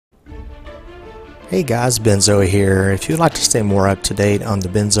Hey guys, Benzo here. If you'd like to stay more up to date on the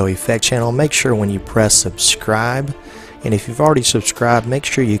Benzo Effect channel, make sure when you press subscribe, and if you've already subscribed, make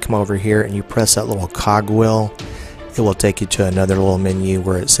sure you come over here and you press that little cogwheel. It will take you to another little menu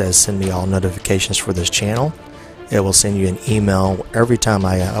where it says send me all notifications for this channel. It will send you an email every time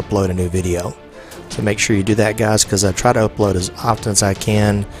I upload a new video. So make sure you do that, guys, because I try to upload as often as I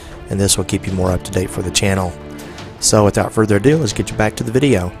can, and this will keep you more up to date for the channel. So without further ado, let's get you back to the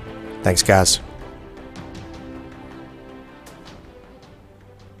video. Thanks, guys.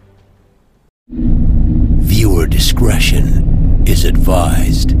 Viewer discretion is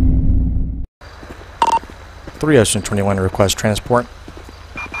advised. 3 Ocean 21 request transport.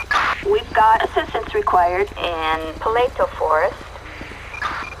 We've got assistance required in Paleto Forest.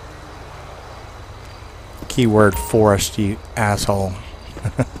 Keyword forest, you asshole.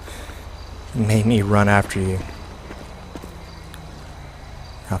 Made me run after you.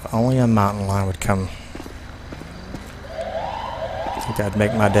 Now, if only a mountain lion would come. I think that'd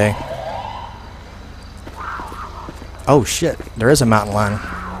make my day. Oh shit, there is a mountain lion.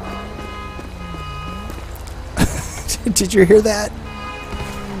 Did you hear that?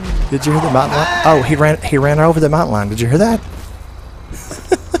 Did you hear the mountain lion? Oh, he ran over the mountain lion. Did you hear that?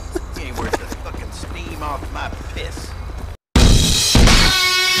 Ain't worth the fucking steam off my piss.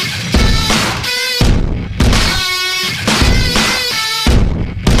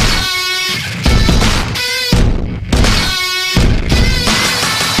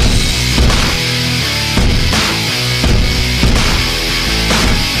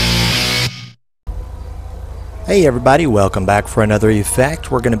 Hey everybody, welcome back for another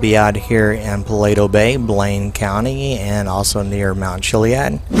effect. We're going to be out here in Paleto Bay, Blaine County, and also near Mount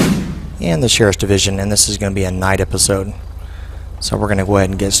Chiliad and the Sheriff's Division, and this is going to be a night episode. So we're going to go ahead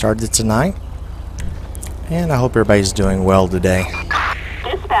and get started tonight, and I hope everybody's doing well today.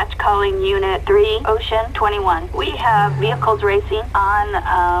 Dispatch calling Unit 3 Ocean 21. We have vehicles racing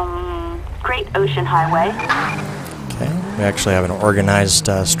on Great Ocean Highway. Okay, we actually have an organized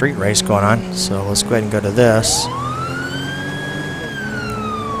street race going on, so let's go ahead and go to this.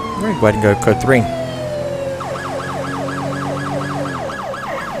 We're going to go ahead and go to code 3.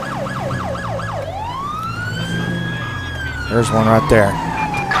 There's one right there.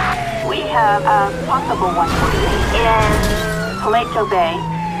 We have a possible one in Paleto Bay.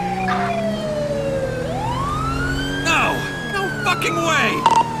 No fucking way!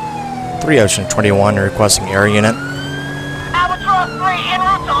 3 Ocean 21 requesting air unit. Albatross 3 en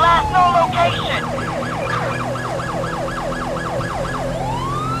route to last known location.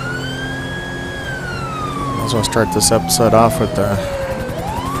 Might as well start this episode off with the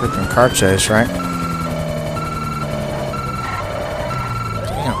freaking car chase, right?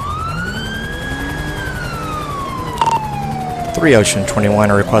 Damn. 3 Ocean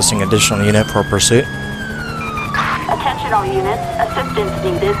 21 requesting additional unit for pursuit. Attention all units, assistance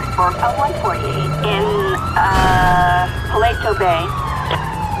needed for a 148 in Paleto Bay.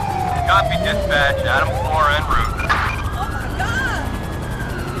 Copy dispatch, Adam 4 en route.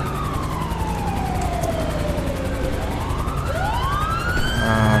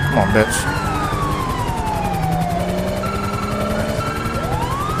 Come on, bitch.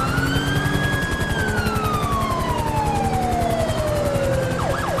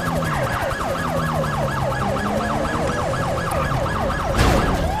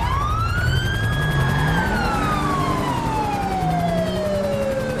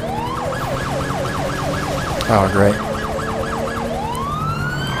 Oh, great.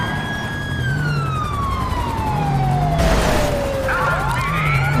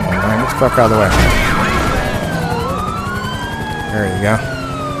 Come on, man, get the fuck out of the way. There you go.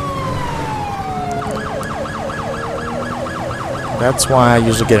 That's why I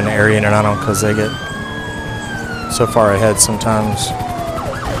usually get an air unit on them, because they get so far ahead sometimes.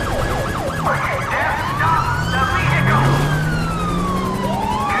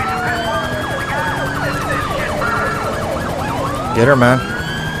 Get her, man.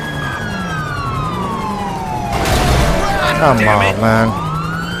 Come on, man.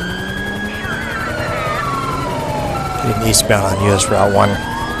 Getting eastbound on US Route 1.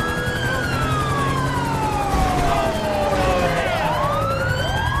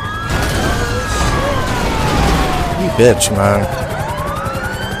 You bitch, man.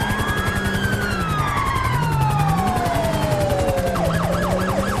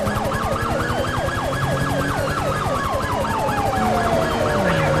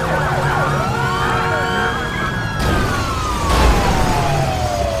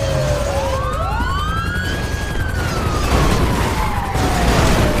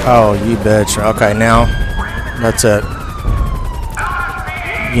 Oh, you bitch. Okay, now that's it.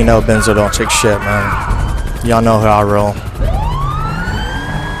 You know Benzo don't take shit, man. Y'all know how I roll.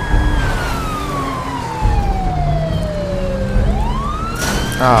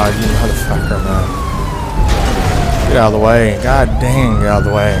 Oh, you motherfucker, man. Get out of the way. God dang, get out of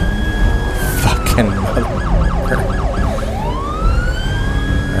the way. Fucking motherfucker.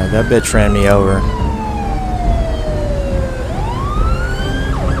 Alright, that bitch ran me over.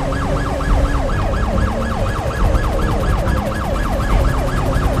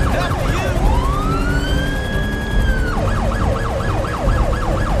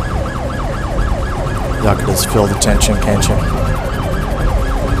 Y'all can just feel the tension, can't you?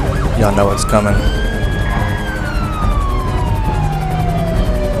 Y'all know what's coming.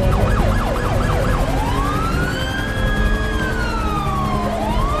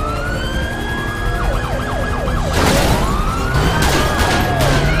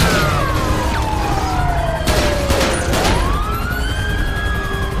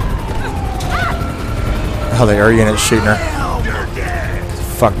 Oh, the air unit's shooting her.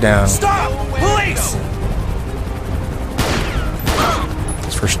 Fuck down. Stop! Police!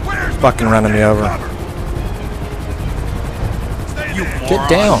 For fucking running me over. Get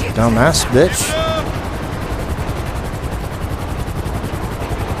down, dumbass bitch.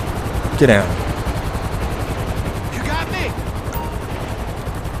 Get down. You got me.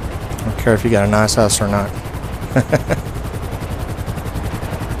 I don't care if you got a nice house or not.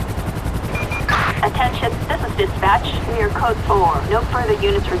 Attention, this is dispatch. We are code 4. No further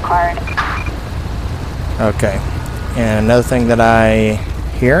units required. Okay. And another thing that I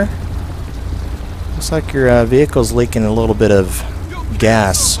hear, looks like your vehicle's leaking a little bit of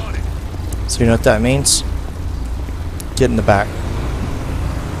gas. So you know what that means? Get in the back.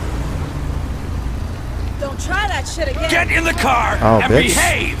 Don't try that shit again. Get in the car Oh, and bitch.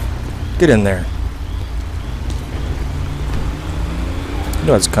 behave. Get in there. You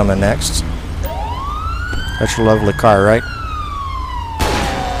know what's coming next. That's your lovely car, right?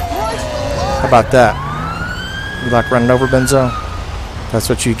 How about that? You like running over, Benzo? That's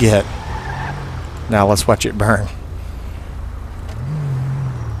what you get. Now let's watch it burn.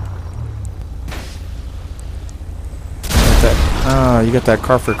 You got that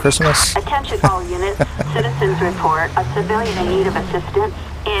car for Christmas? Attention all units. Citizens report a civilian in need of assistance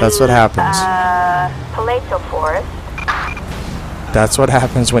in That's what happens. Palazzo Forest. That's what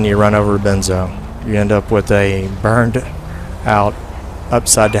happens when you run over Benzo. You end up with a burned out,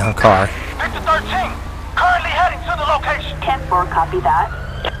 upside down car. Victor 13, currently heading to the location. 10-4, copy that.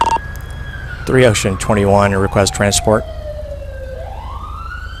 3 Ocean 21, request transport.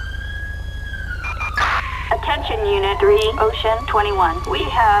 Attention Unit 3, Ocean 21. We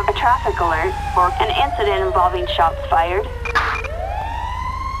have a traffic alert for an incident involving shots fired.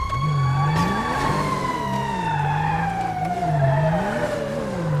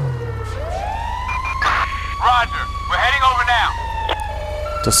 Roger. We're heading over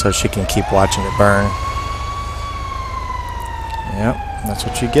now. Just so she can keep watching it burn. Yep, that's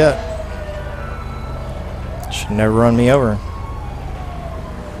what you get. Should never run me over.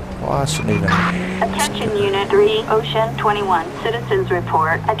 Well, I shouldn't even. Attention Unit 3, Ocean 21. Citizens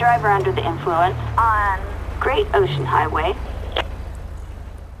report a driver under the influence on Great Ocean Highway.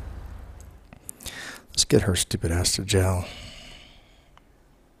 Let's get her stupid ass to jail.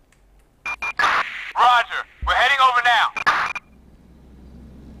 Roger. We're heading over now.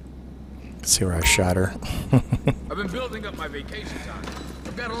 See where I shot her. I've been building up my vacation time.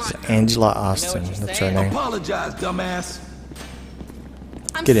 I've got a lot. It's Angela Austin. That's her name. Apologize, dumbass.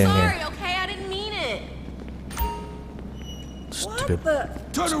 I'm Get in sorry, here. okay? I didn't mean it. Stupid,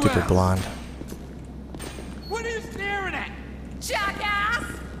 Turn stupid around. blonde. What are you staring at? Jackass!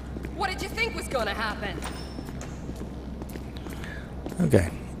 What did you think was gonna happen? Okay.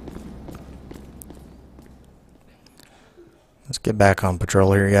 Let's get back on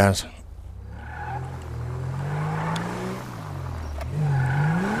patrol here, guys.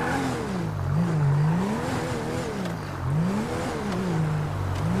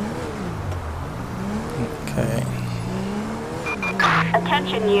 Okay.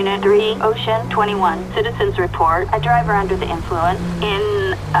 Attention Unit 3, Ocean 21. Citizens report a driver under the influence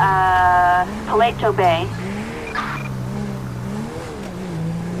in Palazzo Bay.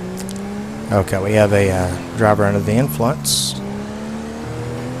 Okay, we have a driver under the influence.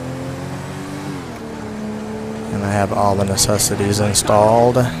 And I have all the necessities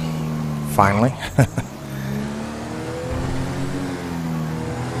installed. Finally.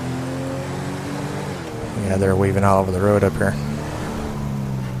 Yeah, they're weaving all over the road up here.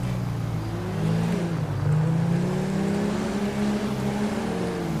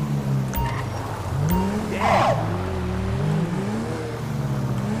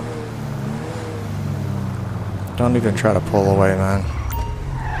 Don't even try to pull away, man.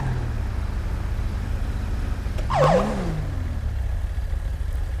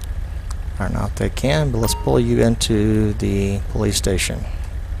 I don't know if they can, but let's pull you into the police station.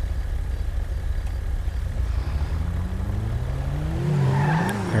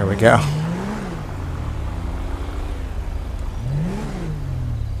 Here we go.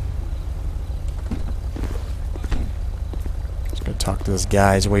 Let's go talk to this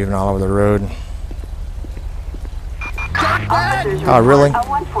guy. He's waving all over the road. Oh, really?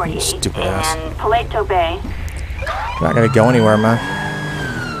 Stupid ass. In Paleto Bay. You're not gonna go anywhere, man.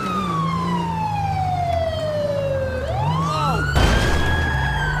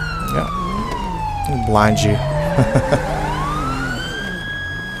 Yeah. He blinds you.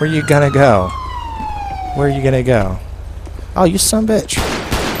 Where you gonna go? Where are you gonna go? Oh, you son of a bitch.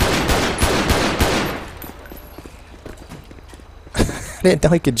 I didn't know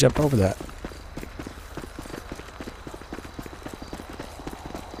he could jump over that.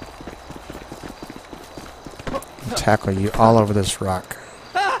 Tackle you all over this rock.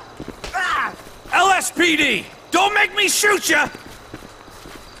 LSPD! Don't make me shoot ya!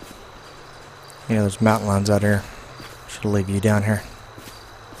 You know, there's mountain lions out here. Should leave you down here.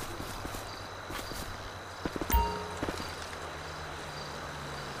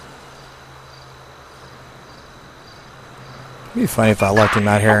 It'd be funny if I left him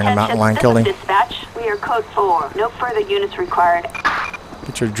out here and a mountain lion killed him. Dispatch, we are code 4. No further units required.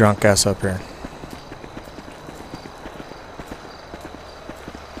 Get your drunk ass up here.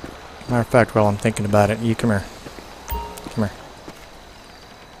 Matter of fact, while I'm thinking about it, you come here. Come here.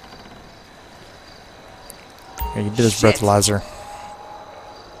 Here, you did this breathalyzer.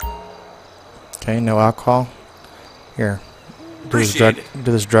 Okay, no alcohol. Here. Do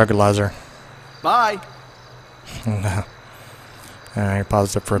this drugalizer. Bye. No. You're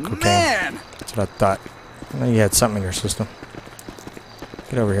positive for cocaine. Man! That's what I thought. I know you had something in your system.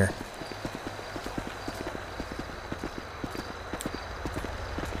 Get over here.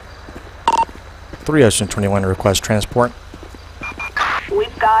 Ocean 21 request transport.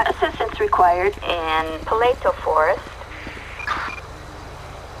 We've got assistance required in Paleto Forest.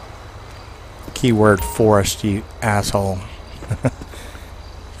 Keyword forest, you asshole.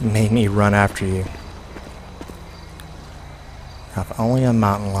 You made me run after you. If only a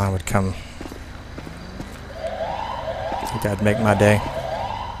mountain lion would come. I think that'd make my day.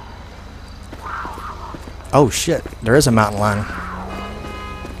 Oh shit, there is a mountain lion.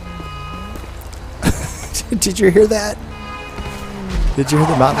 Did you hear that? Did you hear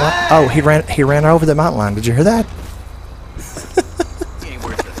the mountain lion? Oh, he ran over the mountain lion. Did you hear that? Ain't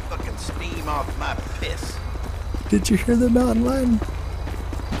worth the fucking steam off my piss. Did you hear the mountain lion?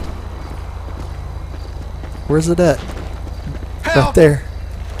 Where's it at? Help. Right there.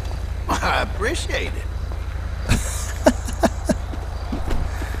 I appreciate it.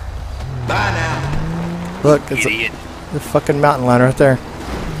 Bye now. Look, it's the fucking mountain lion right there.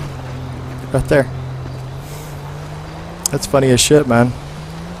 Right there. That's funny as shit, man.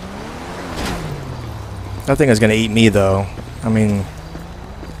 That thing is gonna eat me, though. I mean,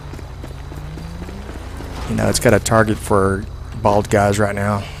 you know, it's got a target for bald guys right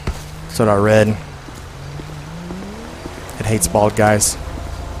now. That's what I read. It hates bald guys.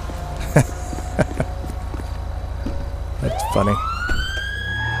 That's funny.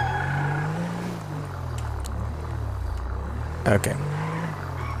 Okay.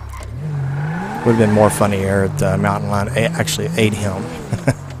 Would have been more funnier if the mountain lion actually ate him.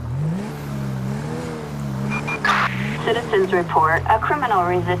 Citizens report a criminal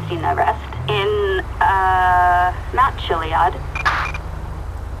resisting arrest in Mount Chiliad.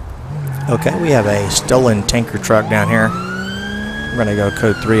 Okay, we have a stolen tanker truck down here. We're gonna go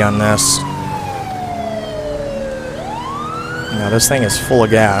code 3 on this. Now this thing is full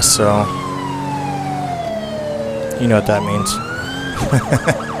of gas, so you know what that means.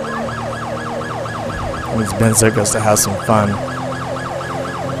 It means Benzo goes to have some fun.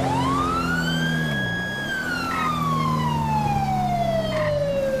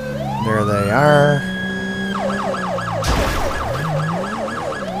 There they are.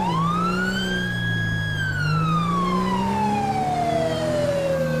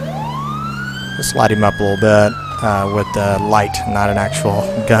 Let's light him up a little bit with the light, not an actual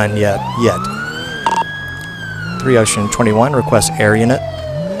gun yet. 3 Ocean 21 requests air unit.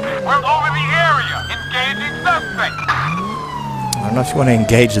 We're over the area. Engaging suspect. I don't know if you want to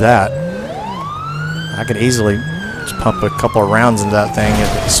engage that. I could easily just pump a couple of rounds into that thing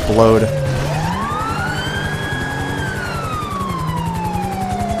and explode.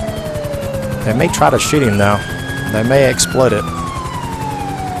 They may try to shoot him though. They may explode it.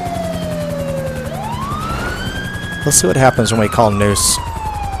 Let's see what happens when we call Noose.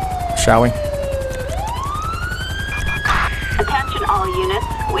 Shall we? Attention all units.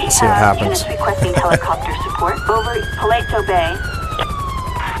 We See what have happens. units requesting helicopter support over Paleto Bay.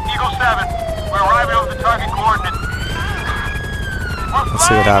 Eagle 7, we're arriving over the target coordinates. Let's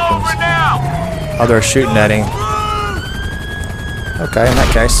see what happens. Over now. Oh, they're shooting at him. Okay, in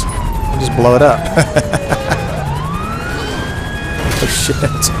that case, we'll just blow it up. Oh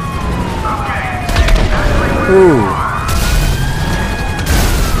shit. Ooh.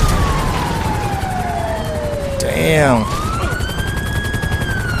 Damn.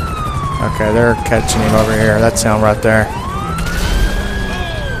 Okay, they're catching him over here. That sound right there.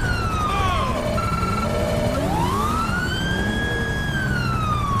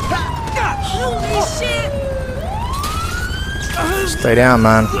 Holy shit! Stay down,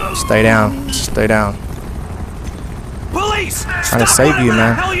 man. Stay down. Stay down. Police! Trying to save you,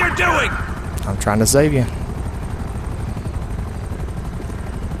 man. What the hell you're doing? I'm trying to save you.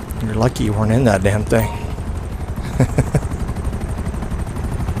 You're lucky you weren't in that damn thing.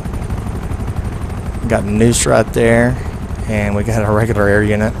 Got Noose right there, and we got a regular air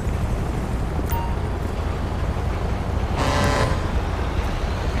unit.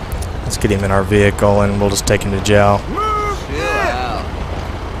 Let's get him in our vehicle, and we'll just take him to jail.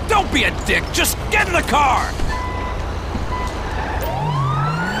 Don't be a dick. Just get in the car.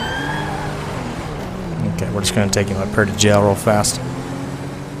 Okay, we're just gonna take him up here to jail real fast.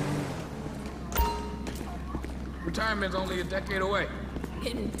 Retirement's only a decade away.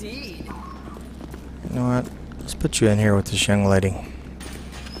 Indeed. You know what? Let's put you in here with this young lady.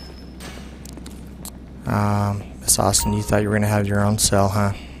 Miss Austin, you thought you were gonna have your own cell,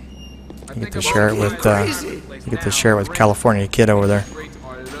 huh? You get to share it with you get to share it with California Kid over there. Rates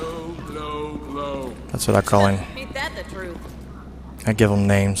are low, low, low. That's what I call him. Ain't that the truth? I give him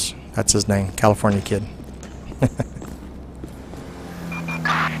names. That's his name, California Kid.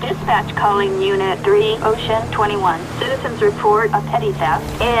 Dispatch calling Unit 3, Ocean 21. Citizens report a petty theft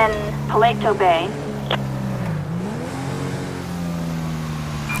in Paleto Bay.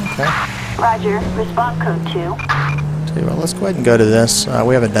 Okay. Roger. Response code 2. Tell you what, let's go ahead and go to this.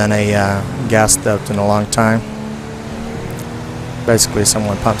 We haven't done a gas theft in a long time. Basically,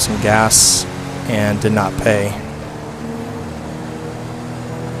 someone pumped some gas and did not pay.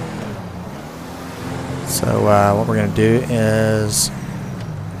 So what we're going to do is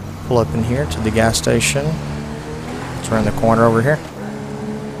pull up in here to the gas station. It's around the corner over here.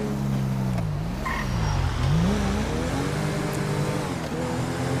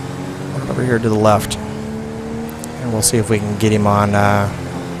 Over here to the left. And we'll see if we can get him on,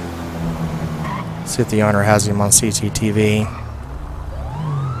 see if the owner has him on CCTV.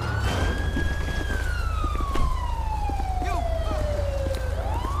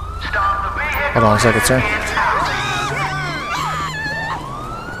 Hold on a second, sir.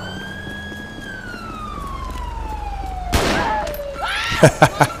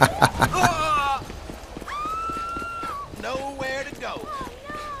 Nowhere to go.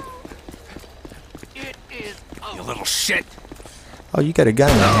 It is over. You little shit. Oh, you got a gun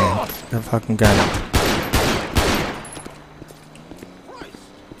in your hand. Got a fucking gun.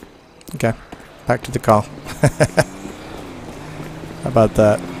 Okay, back to the call. How about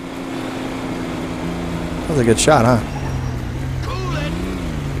that? That was a good shot, huh?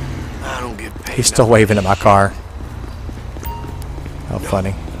 I don't get paid. He's still waving at my car. How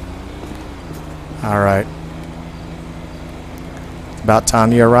funny. Alright. About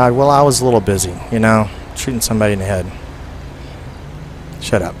time you arrived. Well, I was a little busy, you know, shooting somebody in the head.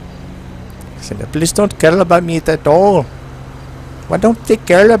 Shut up. He said, please don't care about me at all. Why don't they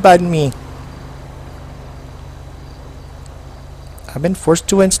care about me? I've been forced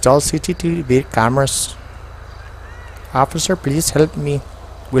to install CCTV cameras. Officer, please help me.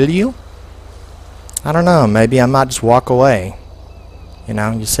 Will you? I don't know. Maybe I might just walk away. You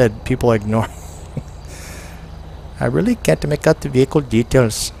know, you said people ignore. I really can't make out the vehicle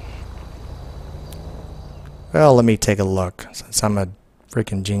details. Well, let me take a look, since I'm a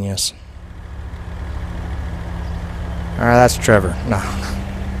freaking genius. Alright, that's Trevor. No.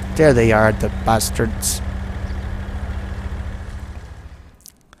 There they are, the bastards.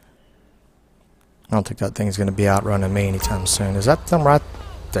 I don't think that thing's going to be outrunning me anytime soon. Is that them right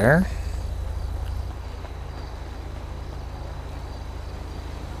there?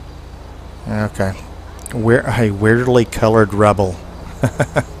 Okay. We're a weirdly colored rebel.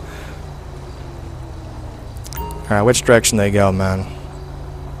 Alright, which direction they go, man?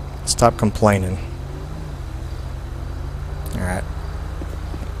 Stop complaining. Alright.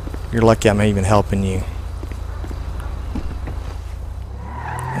 You're lucky I'm even helping you.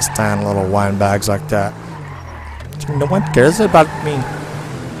 Stand little wine bags like that. No one cares about me.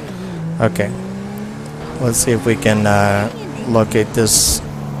 Okay. Let's see if we can locate this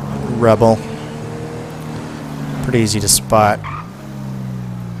rebel. Pretty easy to spot.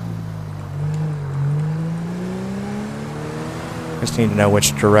 Just need to know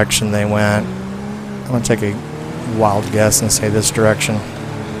which direction they went. I'm going to take a wild guess and say this direction.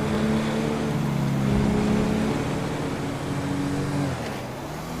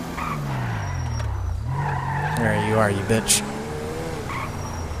 There you are, you bitch.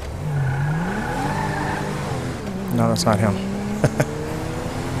 No, that's not him.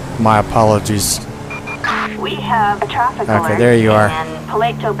 My apologies. We have a traffic alert. Okay, there you are. In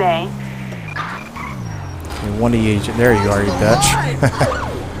Paleto Bay. One of you, there you are, you bitch.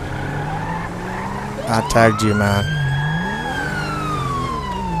 I tagged you, man.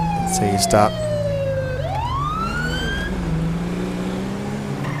 Let's see you stop.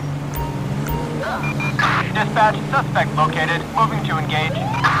 Dispatch, suspect located. Moving to engage.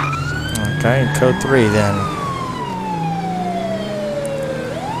 Okay, code 3 then.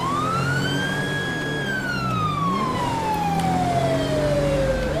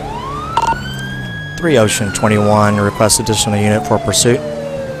 Three Ocean 21, request additional unit for pursuit.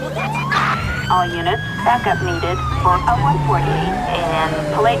 All units, backup needed for a 148 in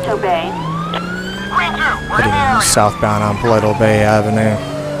Paleto Bay. Green 2, we're in the Heading area. southbound on Paleto Bay Avenue.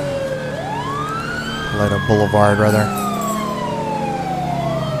 Paleto Boulevard, rather.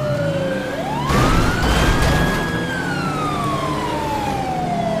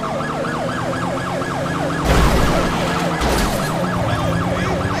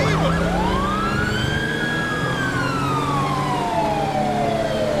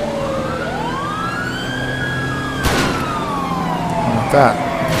 That.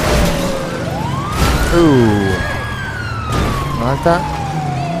 Ooh. Like that?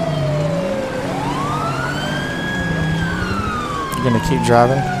 You gonna keep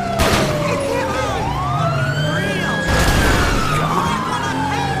driving?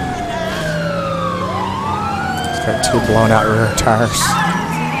 It's got two blown out rear tires.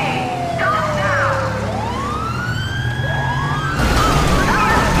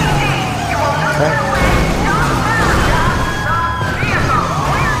 Okay.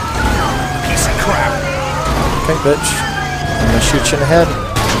 Okay, bitch. I'm gonna shoot you in the head.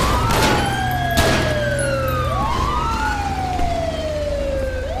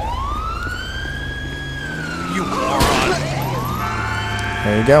 You moron.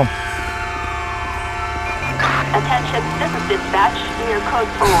 There you go. Attention, this is dispatch. We are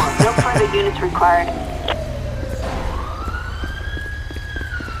code 4. No further units required.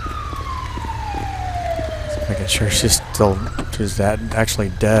 Making sure she's actually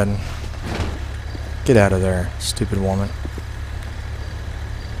dead. Get out of there, stupid woman.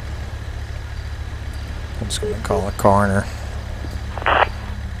 I'm just gonna call a coroner.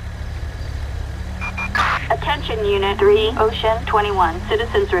 Attention Unit 3, Ocean 21.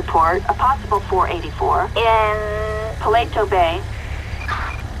 Citizens report a possible 484 in Paleto Bay.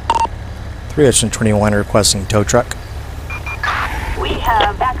 3 Ocean 21 requesting tow truck. We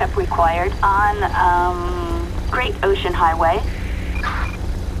have backup required on Great Ocean Highway.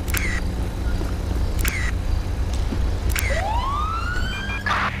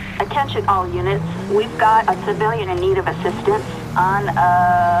 Attention all units, we've got a civilian in need of assistance on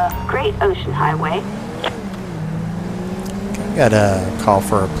Great Ocean Highway. Got a call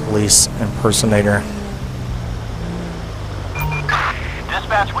for a police impersonator.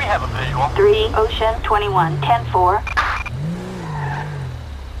 Dispatch, we have a visual. 3 Ocean 21, 10-4.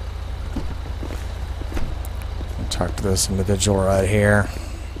 I'll talk to this individual right here.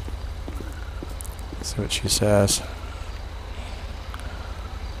 See what she says.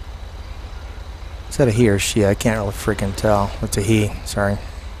 Is that a he or she? I can't really freaking tell. It's a he, sorry.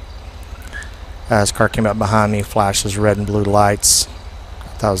 His car came up behind me, flashes red and blue lights. I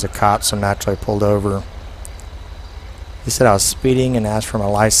thought it was a cop, so naturally I pulled over. He said I was speeding and asked for my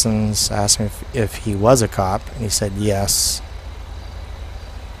license. I asked him if he was a cop, and he said yes.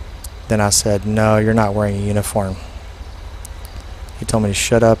 Then I said, no, you're not wearing a uniform. He told me to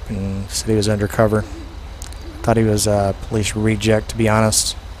shut up and said he was undercover. Thought he was a police reject, to be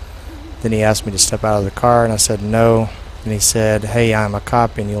honest. Then he asked me to step out of the car, and I said no. And he said, hey, I'm a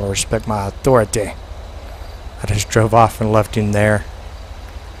cop, and you'll respect my authority. I just drove off and left him there.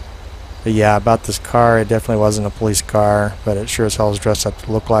 But yeah, about this car, it definitely wasn't a police car, but it sure as hell is dressed up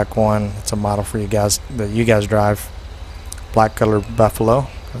to look like one. It's a model for you guys that you guys drive. Black color Buffalo.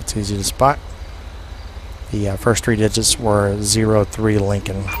 That's easy to spot. The first 3 digits were 03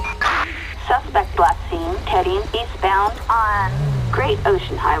 Lincoln. Suspect last seen heading eastbound on Great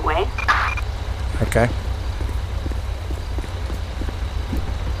Ocean Highway. Okay.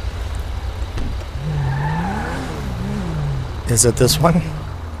 Is it this one?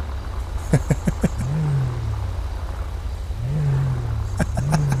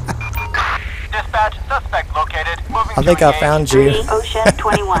 Dispatch, suspect located. Moving I think to I engage. found you. 3 Ocean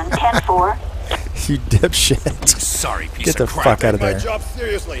 21 10-4. You dipshit. Sorry, piece Get the of crap. fuck out of My there. job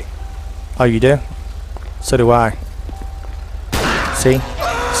seriously. Oh, you do? So do I. See?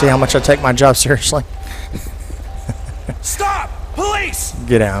 See how much I take my job seriously? Stop! Police!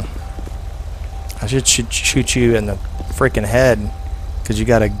 Get down. I should shoot you in the freaking head because you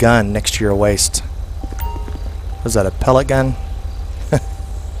got a gun next to your waist. Was that a pellet gun?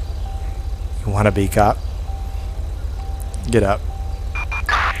 You want to be cop? Get up.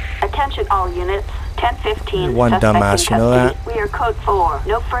 Attention all units. 1015. You're one suspect in dumbass, you know custody. that? We are code 4.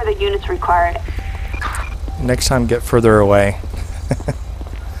 No further units required. Next time, get further away.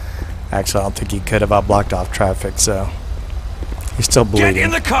 Actually, I don't think he could have. I blocked off traffic, so he's still bleeding. Get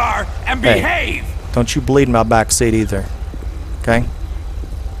in the car and Hey. behave! Don't you bleed in my back seat either. Okay?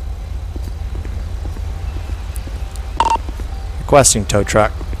 Requesting tow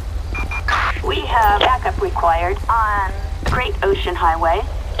truck. We have backup required on Great Ocean Highway.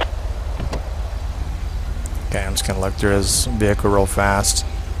 Okay, I'm just gonna look through his vehicle real fast.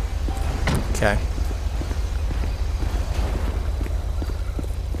 Okay.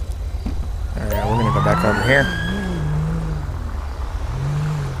 Alright, we're gonna go back over here.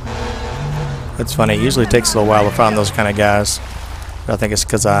 It's funny, it usually takes a little while to find those kind of guys. But I think it's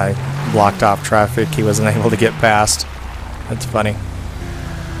because I blocked off traffic. He wasn't able to get past. That's funny.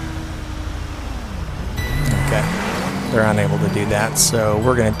 Okay. They're unable to do that, so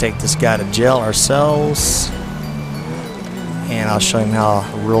we're gonna take this guy to jail ourselves. And I'll show him how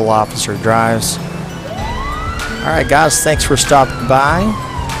a real officer drives. Alright guys, thanks for stopping by.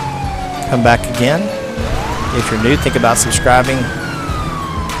 Come back again. If you're new, think about subscribing.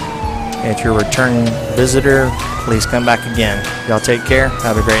 And if you're a return visitor, please come back again. Y'all take care.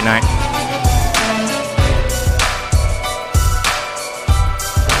 Have a great night.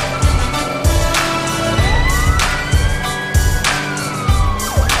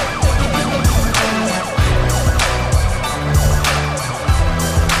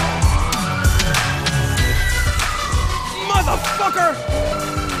 Motherfucker!